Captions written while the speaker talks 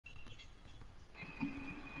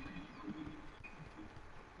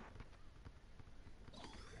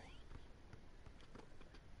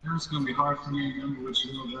It's gonna be hard for me to remember which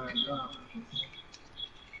little bad job.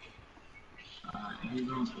 He's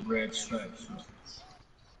on the red stripe. So.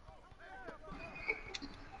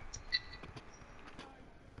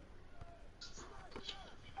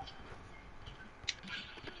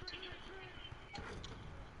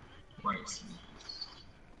 Right.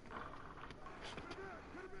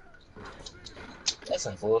 That's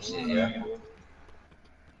some bullshit, yeah.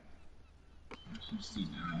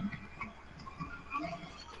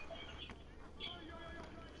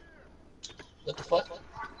 What the fuck?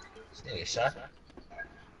 This nigga shot.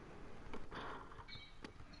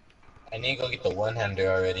 I need to go get the one-hander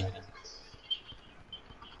already.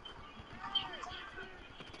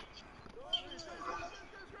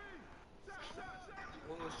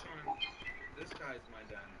 This guy's my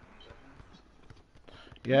dad.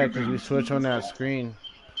 Yeah, because you switch on that screen.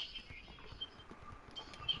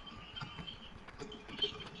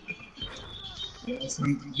 Yeah,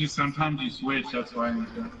 sometimes you switch, that's why you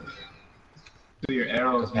do. So your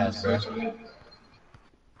arrows can switch with it.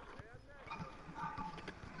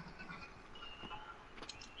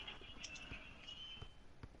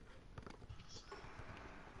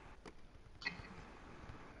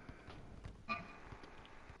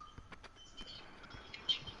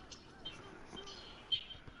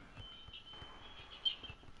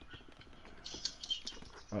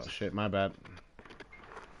 Oh shit, my bad.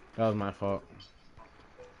 That was my fault.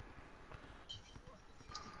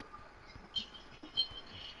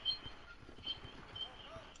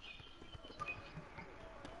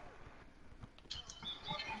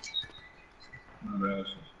 My bad.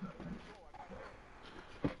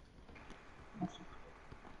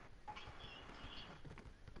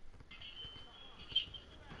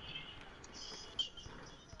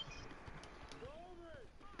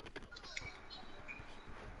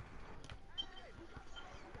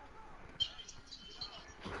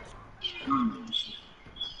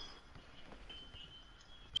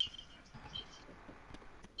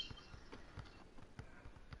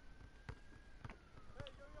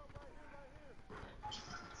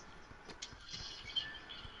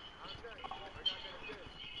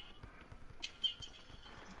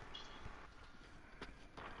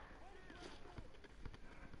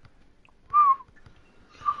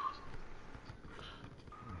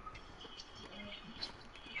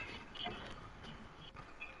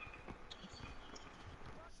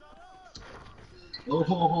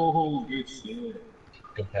 Oh, good shit.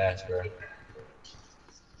 Good pass, bro.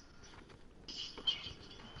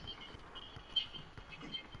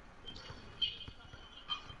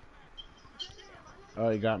 Oh,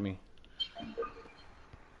 he got me.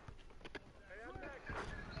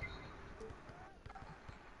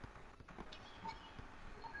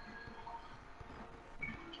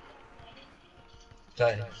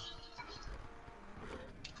 Tight.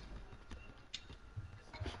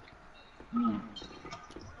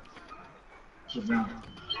 Sit down.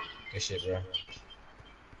 Good shit, bro.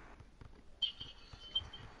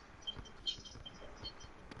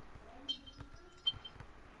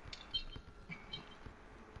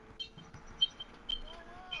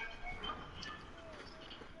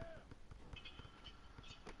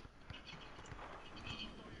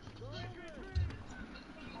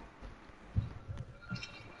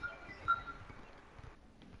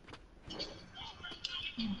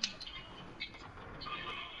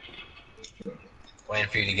 Waiting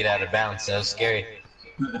for you to get out of bounds. That was scary.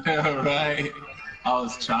 Right. I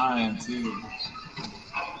was trying too.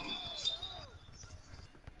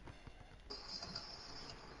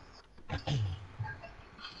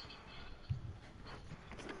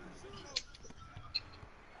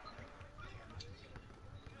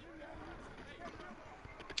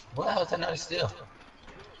 What the hell is that not a steal?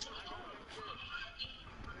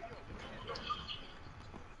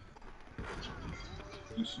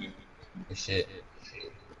 Good shit. Good shit.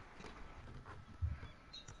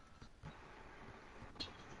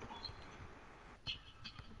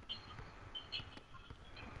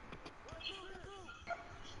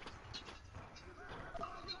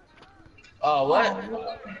 Oh, what?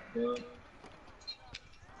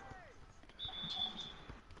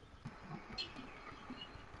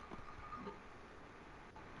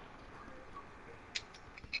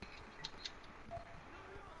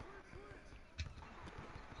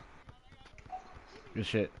 Good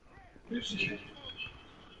shit. Good shit.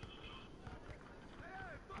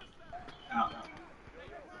 Out.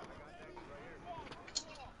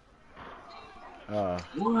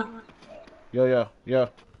 What? Yo.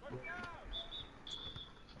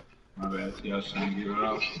 My bad. See, I was trying to get it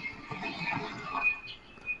out.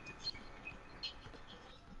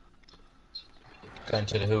 Gun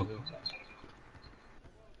to the hoop.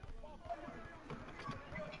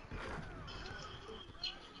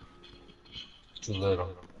 Too little.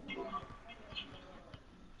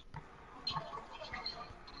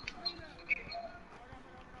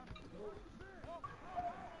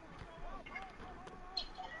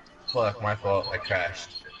 Fuck, my fault. I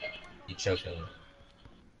crashed. He choked me.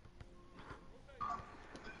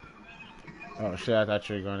 Oh shit, I thought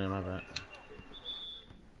you were going in, my bad.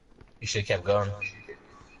 You should have kept going.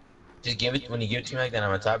 Just give it, when you give it to me like that,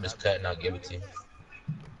 I'm on top, just cut and I'll give it to you.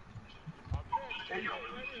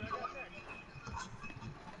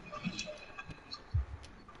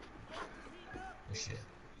 Oh, shit.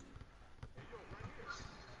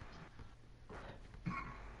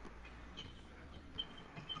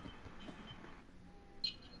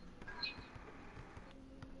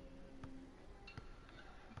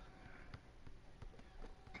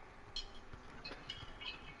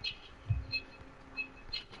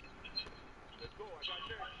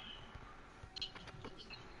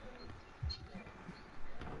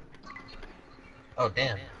 Oh,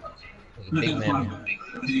 damn. Big man.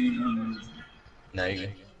 No, you're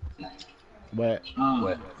good. What?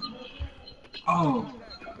 What? Oh.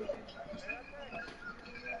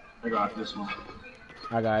 I got this one.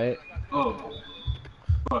 I got it. Oh.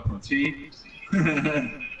 Fucking T.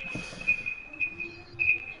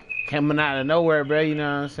 Coming out of nowhere, bro. You know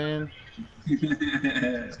what I'm saying?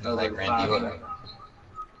 Like Randy Orton.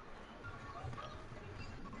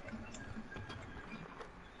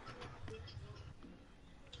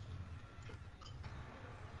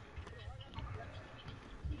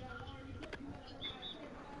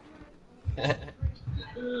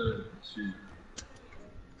 Shit.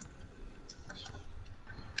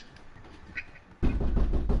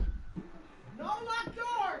 No locked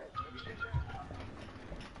doors!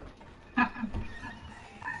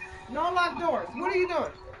 No locked doors. What are you doing?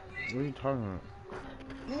 What are you talking about?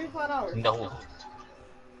 Give me $5. No.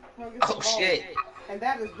 Go get some Oh, bowls. shit. And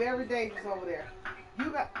that is very dangerous over there.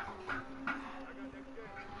 You got.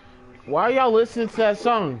 Why are y'all listening to that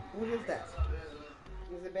song? What is that?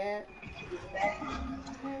 Is it bad?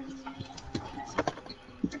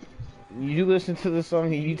 You listen to the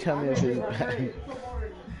song and you tell me if it's bad.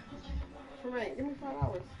 Tremaine, give me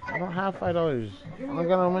 $5. I don't have $5. I don't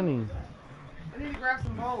got no money. I need to grab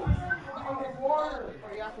some bowls. Water.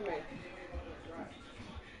 For y'all for me.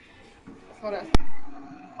 Hold on.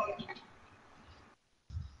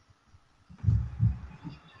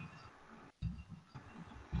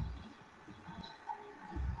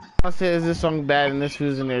 I said, is this song bad? And this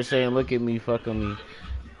who's in there saying, look at me, fuck on me.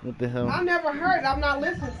 What the hell? I never heard it. I'm not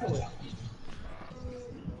listening to it.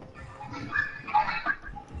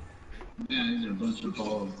 Yeah, these are a bunch of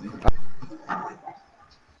balls, dude.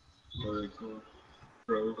 Very cool.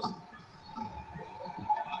 Pros.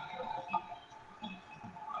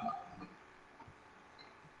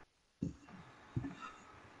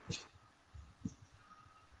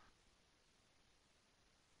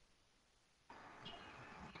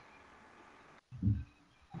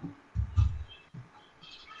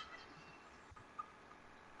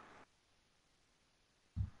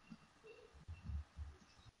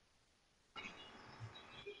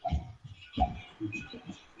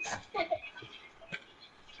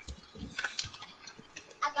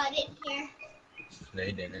 I got it here. No,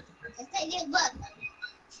 you didn't. Yes, I did. Look.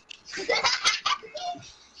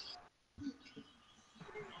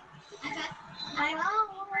 I know.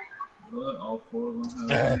 What? All four of them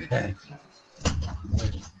have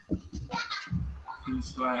two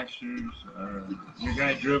slashers. Your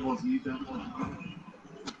guy dribbles, Ethan.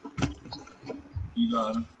 You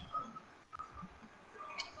got him.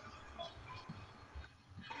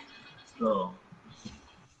 So.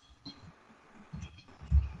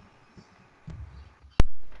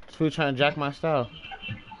 So we trying to jack my style.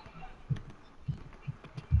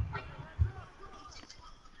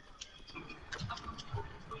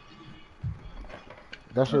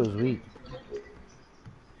 That shit was weak.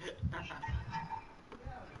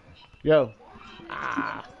 Yo.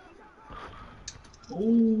 Ah.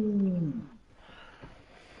 Ooh.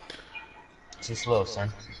 Too slow,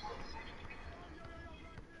 son.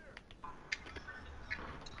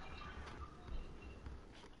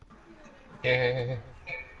 Here.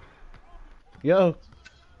 Yo.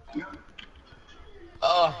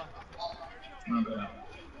 Oh, Not bad.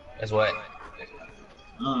 that's what.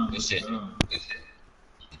 Good shit. Uh.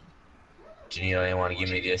 Janino didn't want to give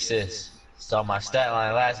me the assist. Saw my stat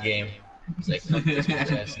line last game. He's like, fuck this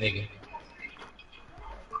bitch ass nigga. You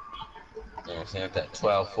know what I'm saying? With that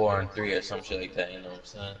 12, 4, and 3 or some shit like that, you know what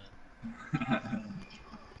I'm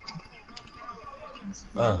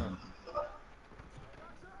saying?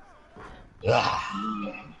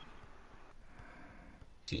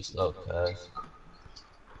 Too slow, cuz.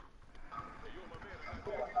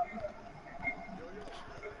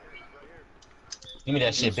 Give me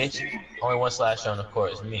that shit, bitch. Only one slasher on the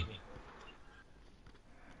court. It's me.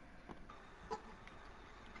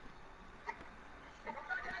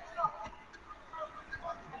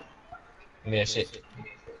 Give me that shit.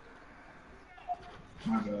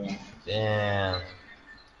 My bad. Damn.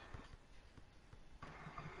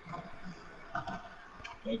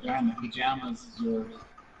 That guy in the pajamas is yours.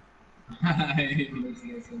 He looks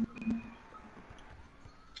like something.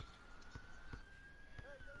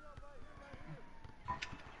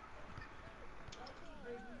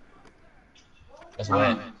 That's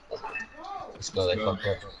wet. Let's go. They fucked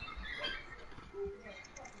up.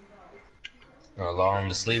 Gonna long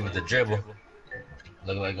the sleeve with the dribble.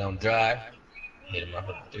 Look like I'm dry. Hit him up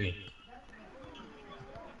with the 3.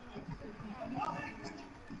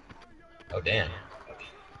 Oh damn.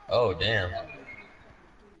 Oh damn.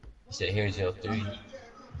 He said, "Here's your 3."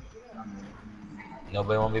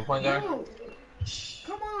 Nobody want to be point guard? No.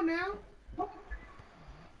 Come on now. Well,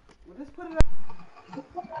 let's put it up.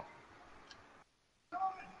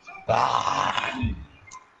 Ah!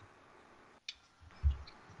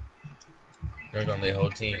 They're on their whole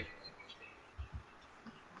team.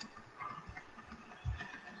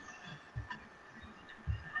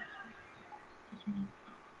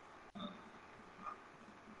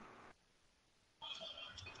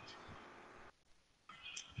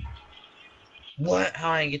 What?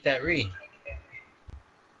 How I ain't get that read?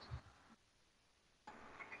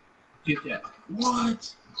 Get that.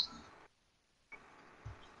 What?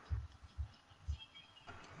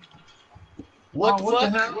 What Oh, the what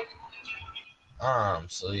fuck? the hell? I'm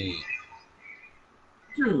sleep.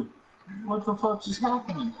 Dude, what the fuck just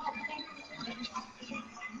happened?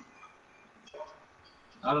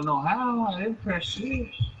 I don't know how. I didn't press shit.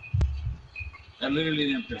 I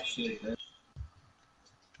literally didn't press shit.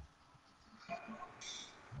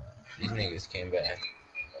 These niggas came back.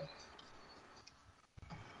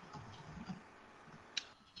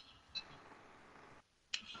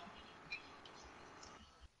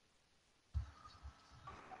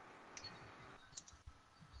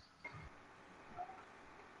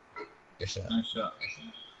 Good shot. Nice shot.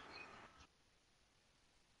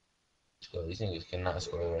 So these niggas cannot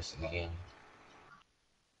score the rest of the game.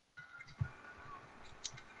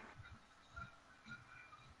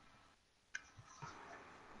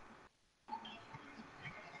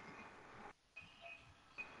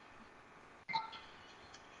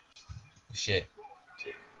 Shit.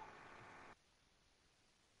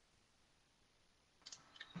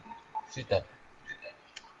 Shoot that.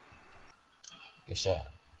 Good shot.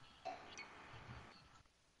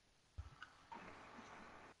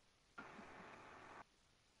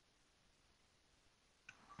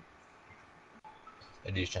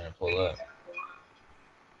 That dude's trying to pull up.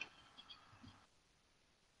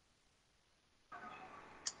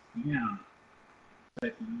 Yeah.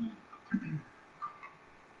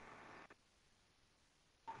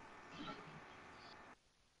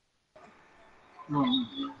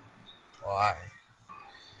 Why?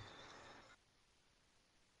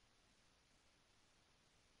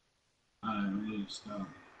 I really stop.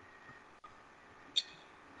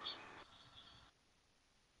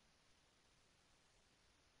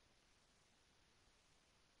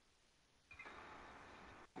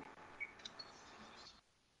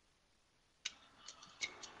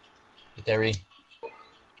 Get that read.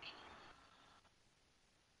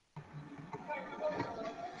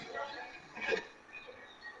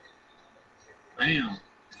 Damn.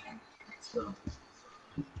 So.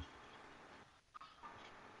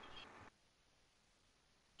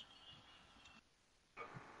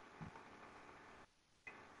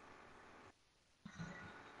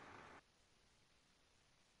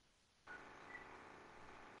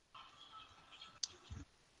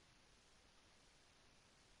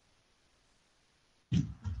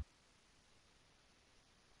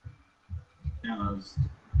 Yeah, that was a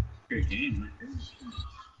great game right there.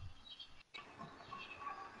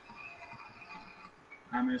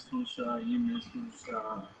 I missed one shot, you missed one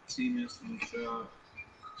shot, T missed one shot,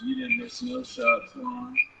 you didn't miss no shots,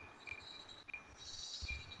 Juan.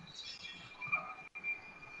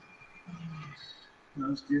 That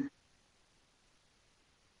was good.